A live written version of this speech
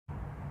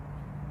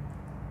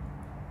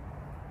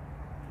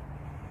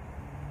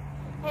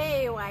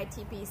Hey,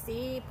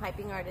 YTPC,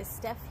 piping artist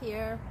Steph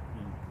here.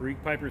 And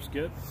Greek Piper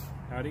Skip,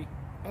 howdy.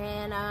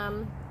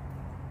 And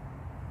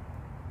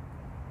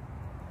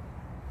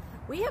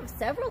we have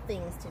several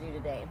things to do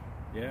today.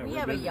 Yeah, we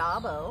have busy. A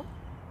YABO.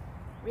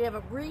 We have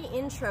a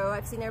re-intro.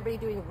 I've seen everybody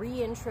doing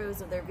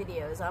re-intros of their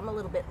videos. I'm a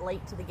little bit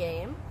late to the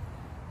game.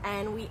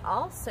 And we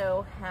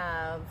also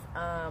have,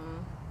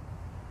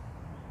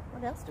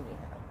 what else do we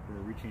have?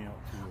 We're reaching out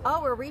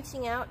to... we're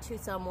reaching out to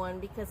someone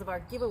because of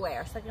our giveaway,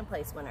 our second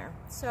place winner.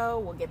 So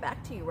we'll get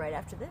back to you right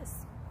after this.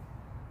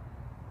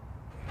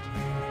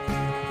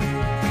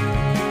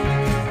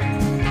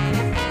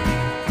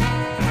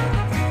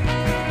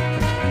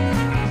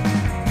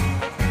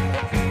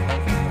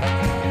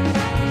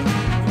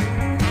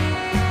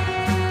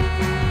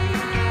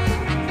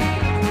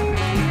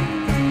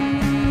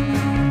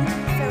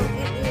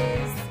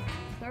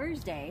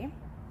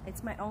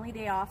 It's my only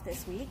day off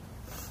this week.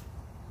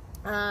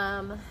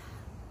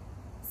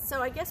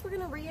 So I guess we're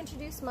going to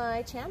reintroduce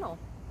my channel.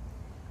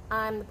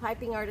 I'm the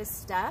piping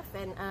artist Steph,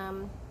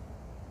 and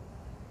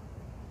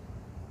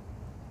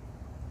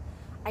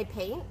I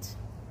paint.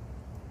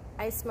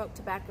 I smoke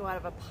tobacco out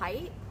of a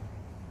pipe.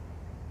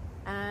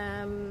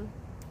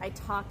 I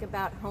talk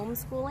about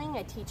homeschooling.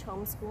 I teach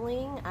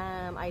homeschooling.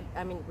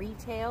 I'm in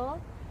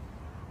retail.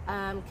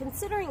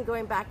 Considering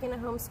going back into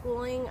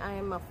homeschooling.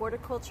 I'm a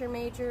horticulture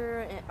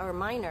major or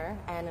minor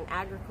and an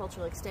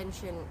agricultural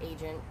extension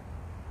agent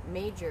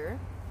major.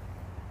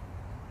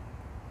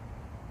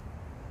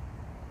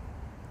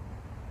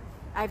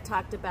 I've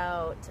talked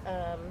about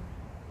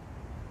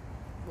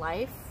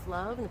life,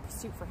 love, and the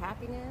pursuit for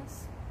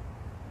happiness.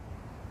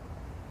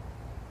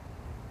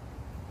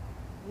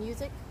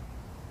 Music.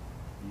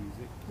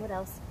 Music. What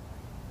else?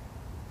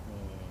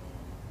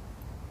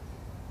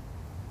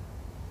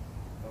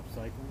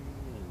 Upcycling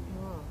and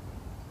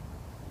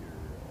your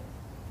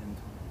in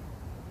time.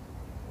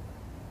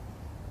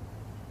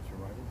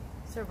 Survival?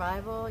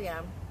 Survival,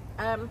 yeah.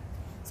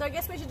 So I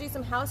guess we should do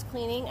some house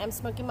cleaning. I'm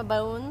smoking my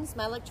bones,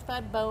 my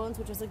electrified bones,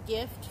 which was a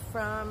gift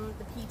from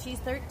the Peaches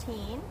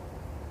 13.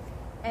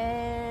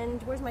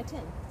 And where's my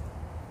tin?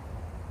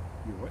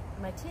 Your what?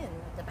 My tin,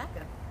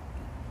 tobacco.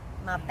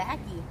 My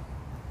baggie.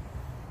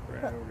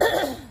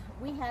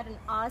 We had an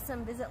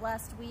awesome visit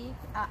last week.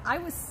 I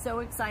was so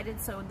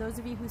excited. So those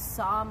of you who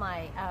saw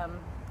my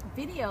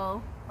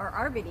video, or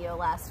our video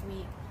last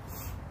week,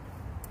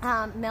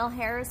 Mel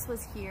Harris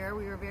was here.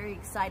 We were very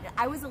excited.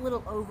 I was a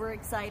little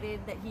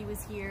overexcited that he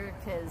was here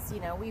because, you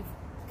know, we've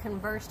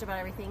conversed about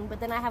everything. But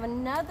then I have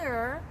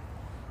another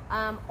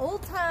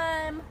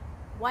old-time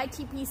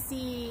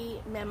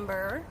YTPC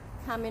member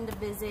coming to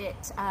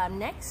visit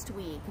next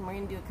week. And we're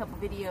going to do a couple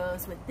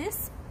videos with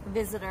this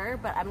visitor,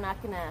 but I'm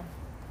not gonna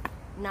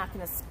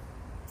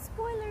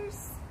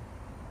spoilers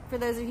for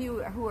those of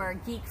you who are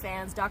geek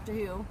fans. Doctor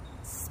Who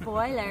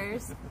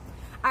spoilers.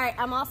 All right,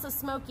 I'm also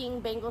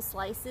smoking Bengal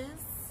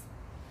slices.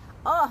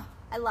 Oh,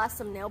 I lost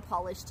some nail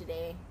polish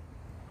today.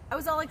 I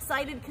was all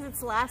excited because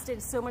it's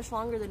lasted so much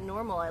longer than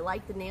normal. I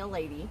like the nail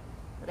lady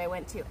that I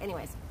went to.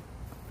 Anyways,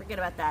 forget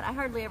about that. I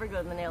hardly ever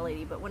go to the nail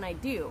lady, but when I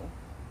do,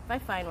 if I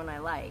find one I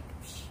like,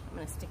 I'm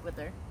gonna stick with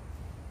her.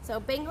 So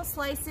Bengal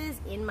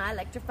slices in my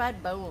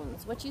electrified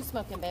bones. What you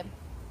smoking, babe?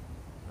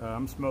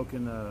 I'm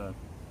smoking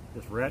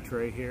this wretch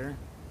right here.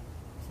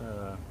 It's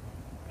a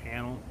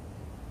panel.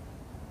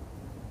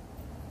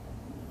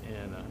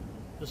 And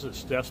this is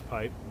Steph's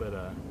pipe, but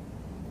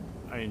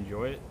I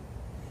enjoy it.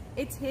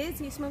 It's his.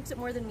 He smokes it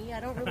more than me. I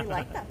don't really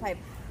like that pipe.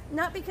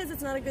 Not because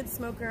it's not a good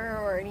smoker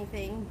or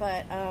anything,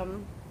 but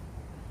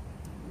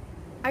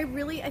I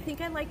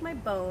think I like my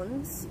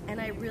bones, and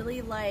I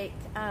really like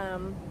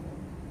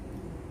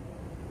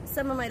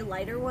some of my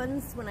lighter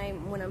ones when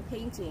I'm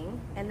painting.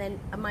 And then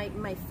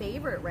my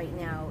favorite right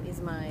now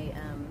is my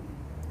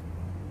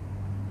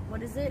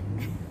what is it?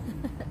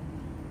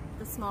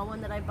 The small one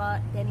that I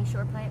bought, Danny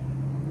Shore pipe.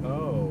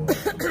 Oh.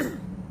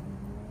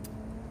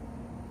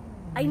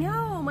 I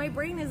know, my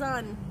brain is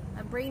on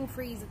a brain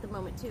freeze at the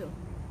moment too.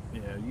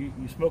 Yeah,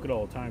 you smoke it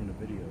all the time in the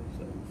videos,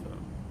 so.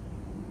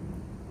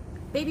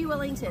 Baby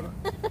Wellington.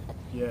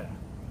 Yeah.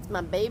 It's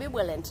my baby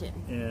Wellington.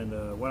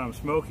 And what I'm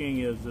smoking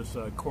is this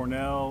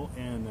Cornell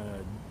and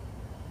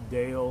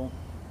Dale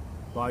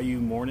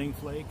Bayou Morning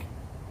Flake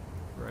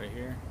right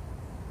here.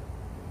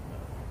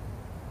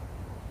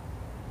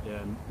 Yeah,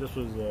 and this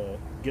was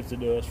gifted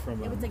to us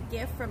from... It was a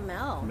gift from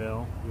Mel.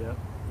 Mel, yeah.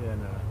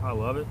 And I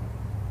love it.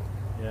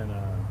 And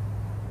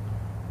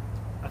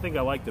I think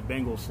I like the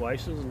Bengal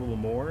slices a little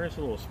more. It's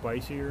a little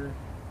spicier.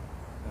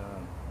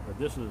 But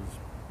this is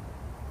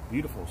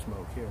beautiful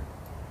smoke here.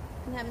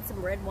 I'm having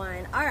some red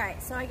wine. All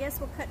right, so I guess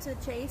we'll cut to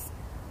the chase.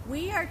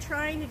 We are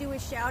trying to do a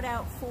shout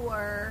out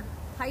for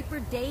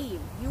PiperDave.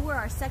 You were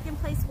our second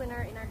place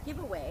winner in our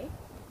giveaway.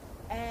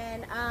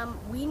 And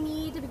we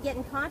need to get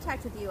in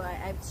contact with you.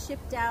 I've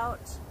shipped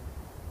out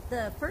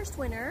the first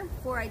winner,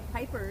 4-Eyed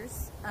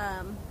Piper's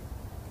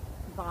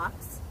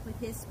box with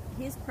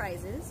his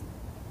prizes.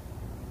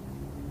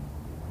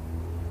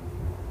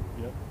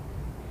 Yep.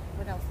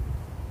 What else?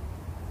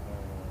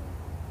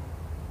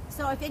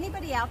 So if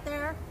anybody out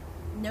there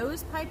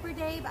knows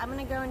PiperDave, I'm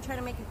gonna go and try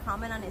to make a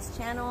comment on his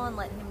channel and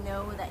let him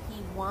know that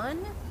he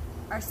won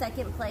our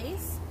 2nd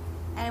place.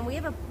 And we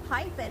have a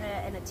pipe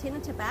and a tin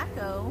of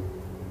tobacco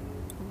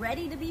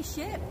ready to be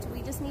shipped.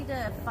 We just need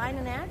to find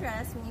an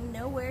address and you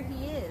know where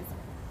he is.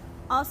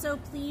 Also,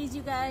 please,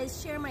 you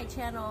guys, share my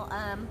channel.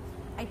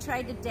 I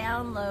tried to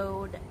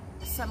download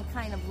some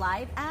kind of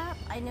live app.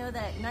 I know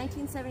that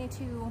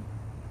 1972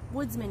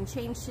 Woodsman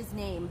changed his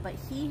name, but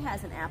he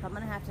has an app. I'm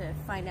gonna have to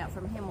find out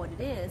from him what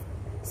it is,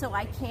 so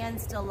I can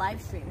still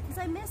live stream, because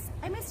I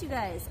miss you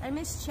guys. I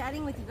miss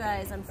chatting with you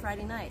guys on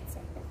Friday nights.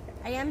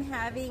 I am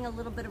having a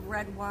little bit of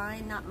red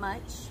wine, not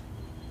much,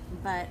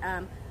 but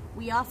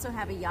we also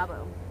have a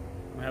YABO.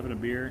 I'm having a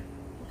beer.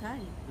 Okay.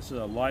 This is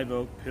a Live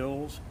Oak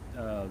Pils.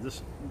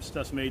 This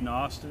stuff's made in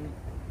Austin.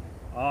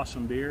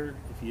 Awesome beer.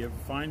 If you ever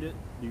find it,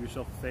 do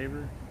yourself a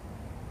favor.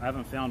 I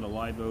haven't found a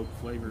Live Oak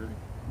flavor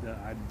that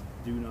I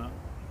do not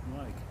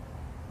like.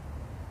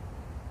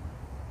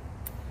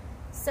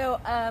 So,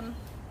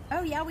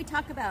 oh yeah, we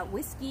talk about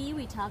whiskey,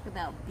 we talk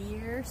about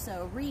beer,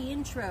 so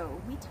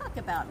re-intro. We talk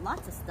about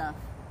lots of stuff.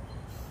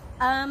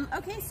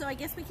 Okay, so I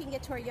guess we can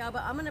get to our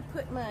YABO. I'm gonna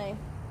put my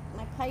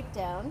pipe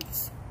down.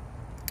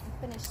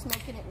 I'll finish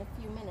smoking it in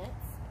a few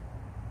minutes.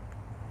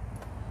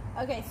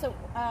 Okay, so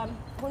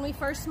when we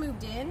first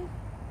moved in,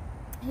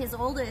 his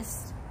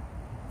oldest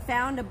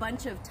found a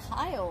bunch of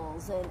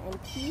tiles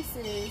and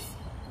pieces,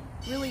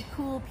 really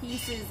cool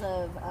pieces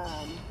of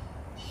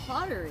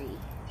pottery,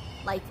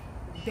 like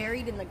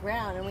buried in the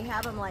ground, and we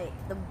have them, like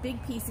the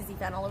big pieces he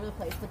found all over the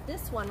place, but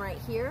this one right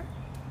here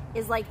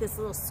is like this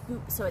little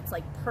scoop, so it's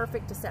like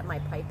perfect to set my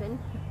pipe in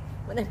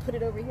when I put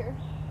it over here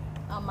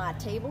on my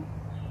table.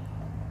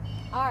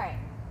 All right,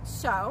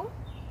 so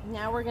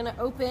now we're gonna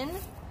open.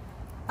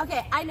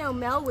 Okay, I know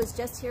Mel was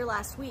just here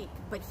last week,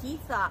 but he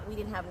thought we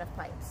didn't have enough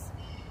pipes,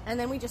 and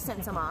then we just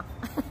sent some off.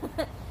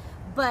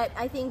 But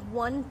I think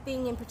one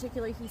thing in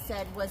particular he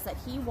said was that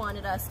he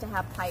wanted us to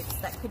have pipes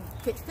that could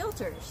fit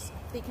filters,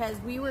 because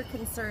we were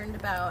concerned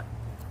about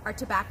our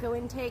tobacco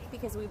intake,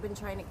 because we've been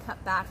trying to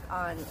cut back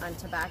on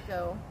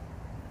tobacco.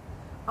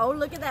 Oh,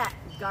 look at that,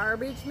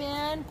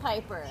 GarbageMan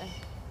Piper.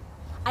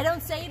 I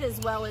don't say it as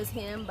well as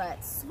him,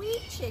 but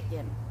sweet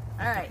chicken.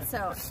 All right,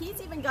 so he's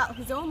even got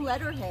his own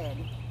letterhead.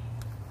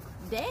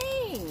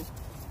 Dang.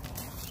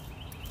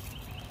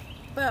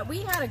 But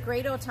we had a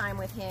great old time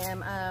with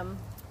him.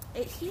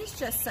 He's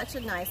just such a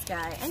nice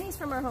guy, and he's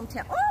from our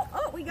hometown.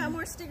 Oh, we got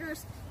more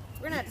stickers.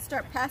 We're gonna have to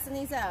start passing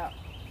these out.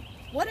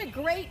 What a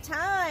great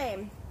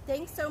time.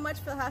 Thanks so much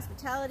for the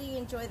hospitality.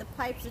 Enjoy the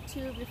pipes of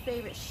 2 of your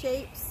favorite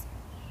shapes.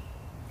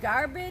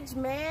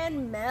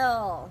 GarbageMan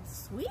Mel.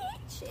 Sweet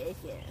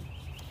chicken.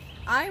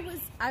 I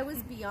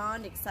was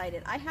beyond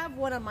excited. I have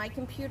one on my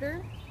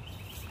computer,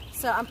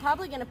 so I'm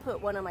probably going to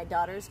put one on my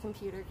daughter's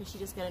computer, because she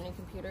just got a new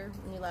computer,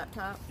 a new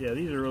laptop. Yeah,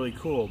 these are really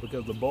cool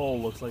because the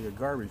bowl looks like a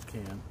garbage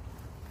can.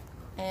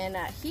 And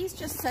he's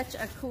just such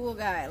a cool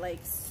guy, like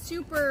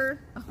super.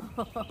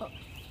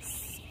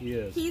 He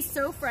is. He's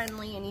so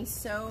friendly, and he's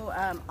so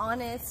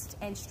honest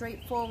and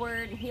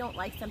straightforward. He don't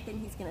like something,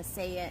 he's going to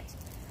say it.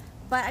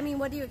 But I mean,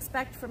 what do you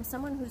expect from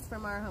someone who's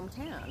from our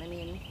hometown? I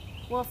mean,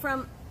 well,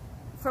 from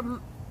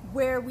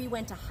where we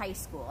went to high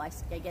school,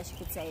 I guess you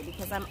could say,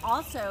 because I'm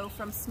also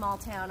from small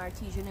town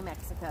Artesia, New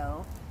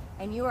Mexico,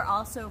 and you are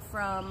also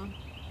from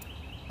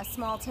a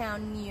small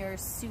town near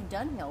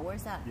Dunhill.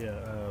 Where's that?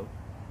 Yeah,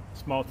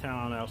 small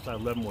town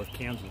outside Leavenworth,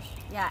 Kansas.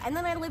 Yeah, and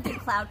then I lived in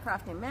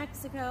Cloudcroft, New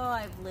Mexico.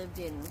 I've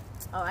lived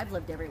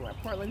everywhere.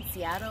 Portland,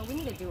 Seattle. We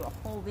need to do a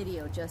whole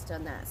video just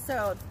on that.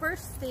 So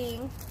first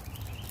thing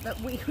that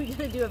we're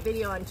gonna do a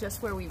video on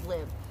just where we've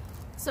lived.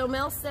 So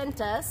Mel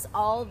sent us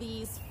all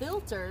these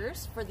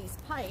filters for these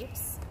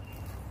pipes.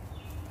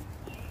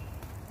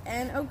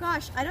 And oh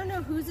gosh, I don't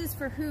know whose is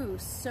for who,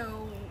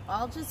 so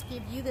I'll just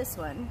give you this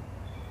one.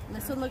 And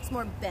this one looks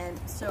more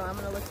bent, so I'm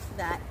gonna look for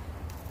that.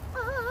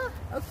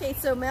 Okay,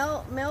 so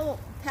Mel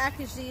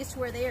packaged these to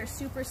where they are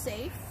super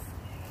safe.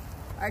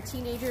 Our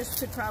teenagers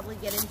could probably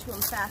get into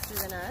them faster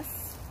than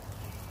us.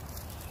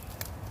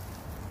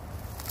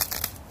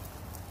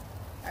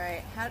 All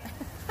right,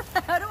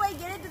 how do I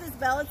get into this,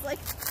 Mel? It's like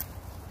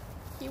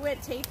he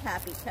went tape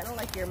happy, kind of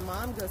like your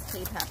mom goes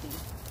tape happy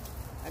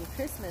on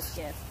Christmas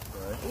gift.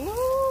 Right.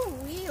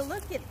 Ooh,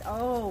 look at,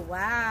 oh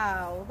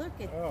wow, look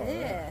at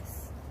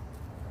this.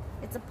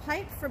 Yeah. It's a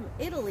pipe from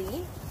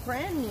Italy,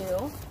 brand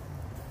new.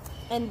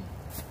 And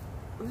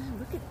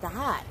look at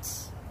that.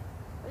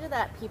 Look at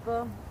that,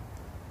 people.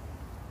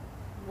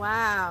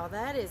 Wow,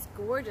 that is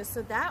gorgeous.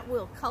 So that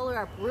will color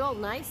up real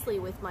nicely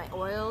with my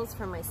oils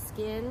for my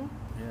skin.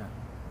 Yeah.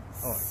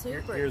 Oh,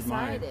 super here's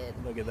excited.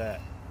 Mine. Look at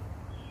that.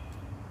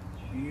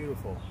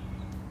 Beautiful.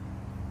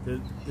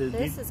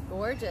 This is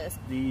gorgeous.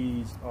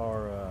 These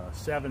are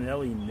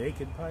 7LE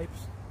naked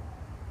pipes.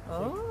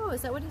 Oh,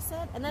 is that what he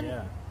said? And then,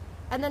 yeah.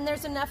 And then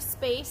there's enough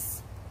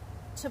space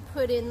to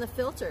put in the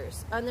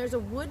filters, and there's a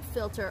wood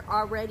filter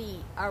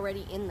already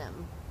in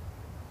them.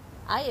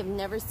 I have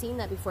never seen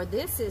that before.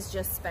 This is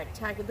just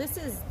spectacular. This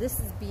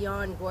is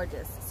beyond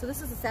gorgeous. So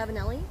this is a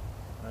 7LE?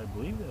 I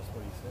believe that's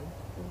what he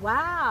said.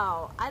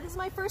 Wow, this is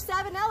my first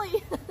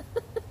Savinelli.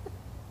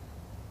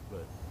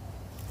 But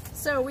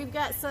so we've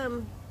got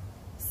some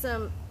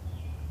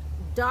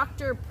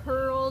Dr.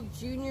 Pearl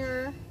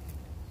Jr.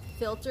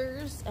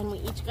 filters, and we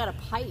each got a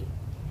pipe.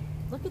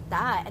 Look at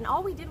that. And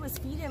all we did was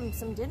feed him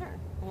some dinner.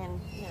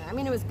 And, you know, I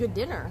mean, it was good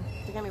dinner.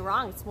 Don't get me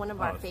wrong. It's one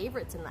of our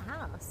favorites in the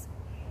house.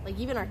 Like,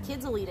 even our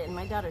kids will eat it, and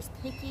my daughter's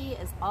picky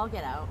as all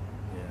get out.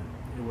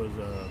 Yeah,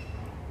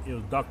 it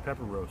was duck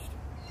pepper roast.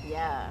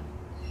 Yeah.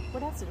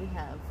 What else did we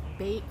have?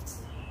 Baked.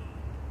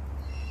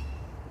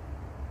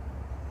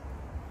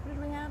 What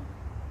did we have?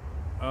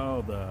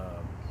 Oh, the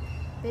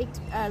baked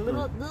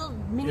little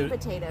mini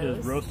potatoes. It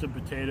was roasted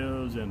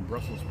potatoes and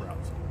Brussels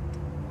sprouts.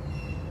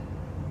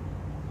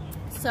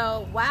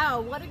 So,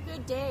 wow, what a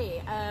good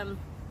day.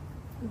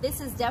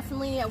 This is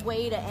definitely a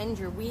way to end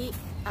your week.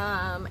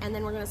 And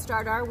then we're going to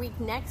start our week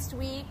next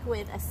week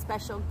with a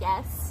special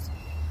guest.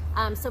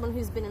 Someone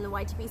who's been in the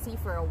YTPC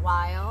for a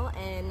while.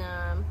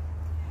 And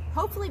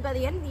hopefully by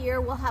the end of the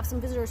year, we'll have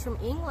some visitors from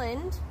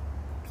England.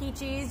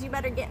 Peaches, you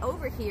better get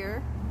over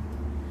here.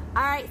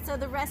 All right, so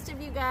the rest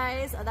of you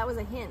guys, that was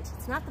a hint.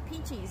 It's not the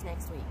Peaches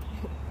next week.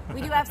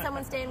 We do have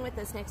someone staying with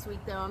us next week,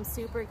 though. I'm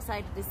super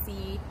excited to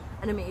see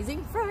an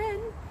amazing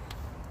friend.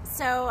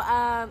 So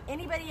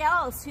anybody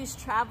else who's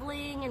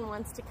traveling and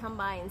wants to come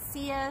by and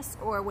see us,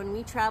 or when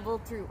we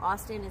travel through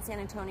Austin and San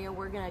Antonio,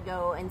 we're going to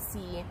go and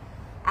see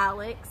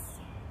Alex,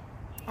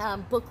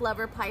 book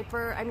lover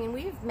Piper. I mean,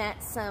 we've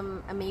met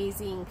some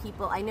amazing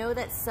people. I know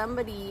that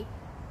somebody...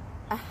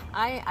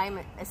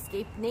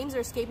 names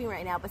are escaping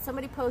right now, but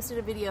somebody posted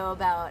a video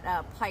about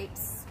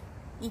pipes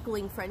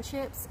equaling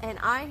friendships, and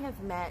I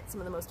have met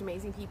some of the most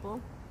amazing people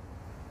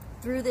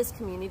through this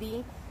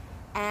community,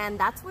 and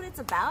that's what it's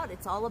about.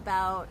 It's all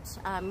about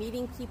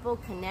meeting people,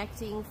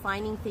 connecting,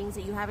 finding things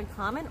that you have in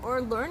common, or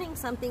learning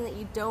something that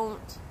you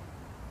don't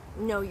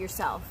know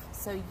yourself.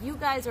 So you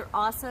guys are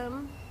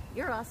awesome.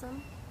 You're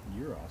awesome.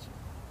 You're awesome.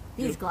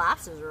 These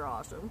glasses are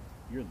awesome.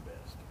 You're the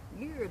best.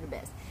 You're the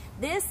best.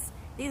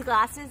 These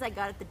glasses I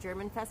got at the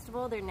German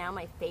festival. They're now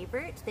my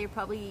favorite. They're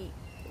probably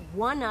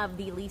one of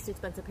the least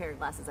expensive pair of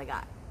glasses I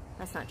got.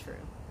 That's not true.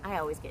 I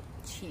always get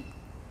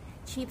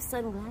cheap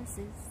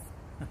sunglasses.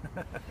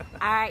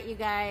 All right, you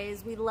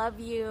guys, we love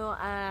you.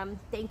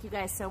 Thank you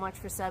guys so much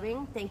for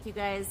subbing. Thank you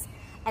guys.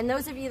 And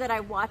those of you that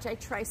I watch, I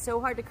try so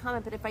hard to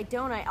comment, but if I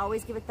don't, I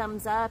always give a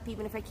thumbs up,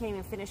 even if I can't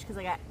even finish because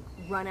I got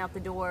run out the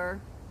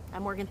door.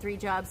 I'm working 3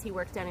 jobs. He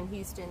works down in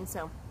Houston,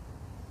 so...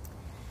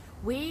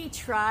 we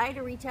try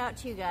to reach out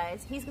to you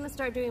guys. He's going to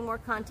start doing more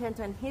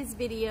content on his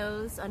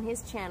videos, on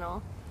his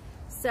channel.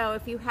 So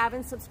if you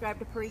haven't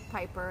subscribed to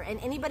Piper, and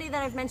anybody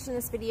that I've mentioned in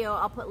this video,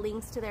 I'll put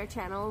links to their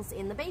channels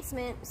in the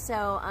basement.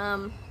 So,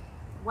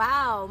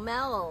 wow,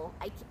 Mel,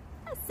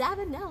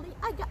 Savinelli,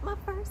 I got my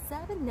first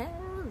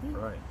Savinelli.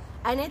 Right.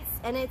 And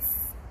it's,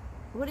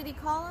 what did he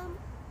call him?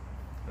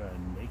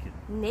 Naked.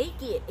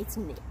 Naked. It's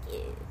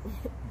naked.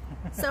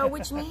 So,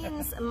 which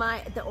means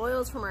the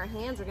oils from our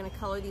hands are going to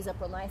color these up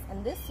real nice.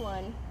 And this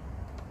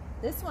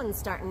one's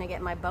starting to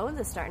get, my bones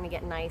is starting to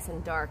get nice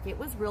and dark. It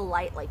was real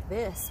light like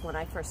this when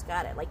I first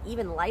got it, like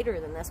even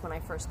lighter than this when I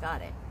first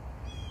got it.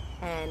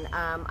 And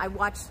I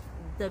watched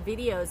the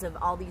videos of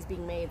all these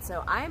being made.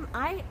 So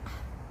I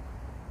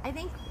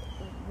think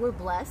we're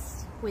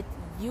blessed with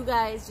you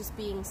guys just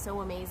being so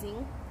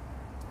amazing.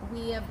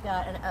 We have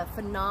got a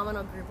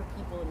phenomenal group of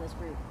people in this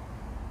group.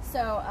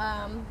 So,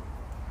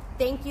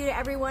 thank you to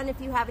everyone. If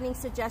you have any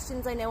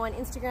suggestions, I know on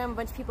Instagram a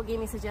bunch of people gave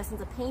me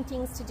suggestions of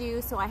paintings to do,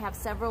 so I have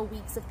several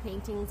weeks of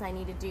paintings I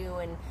need to do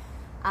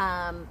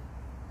and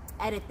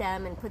edit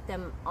them and put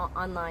them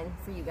online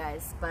for you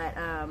guys. But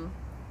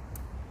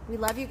we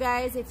love you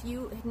guys. If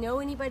you know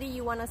anybody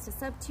you want us to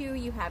sub to,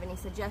 you have any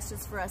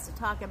suggestions for us to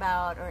talk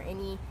about, or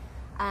any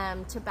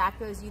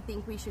tobaccos you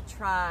think we should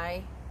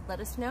try, let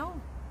us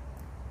know.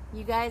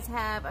 You guys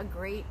have a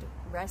great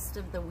rest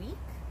of the week,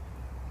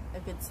 a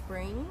good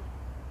spring.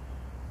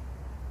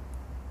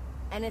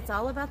 And it's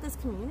all about this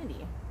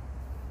community.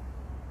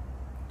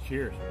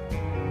 Cheers.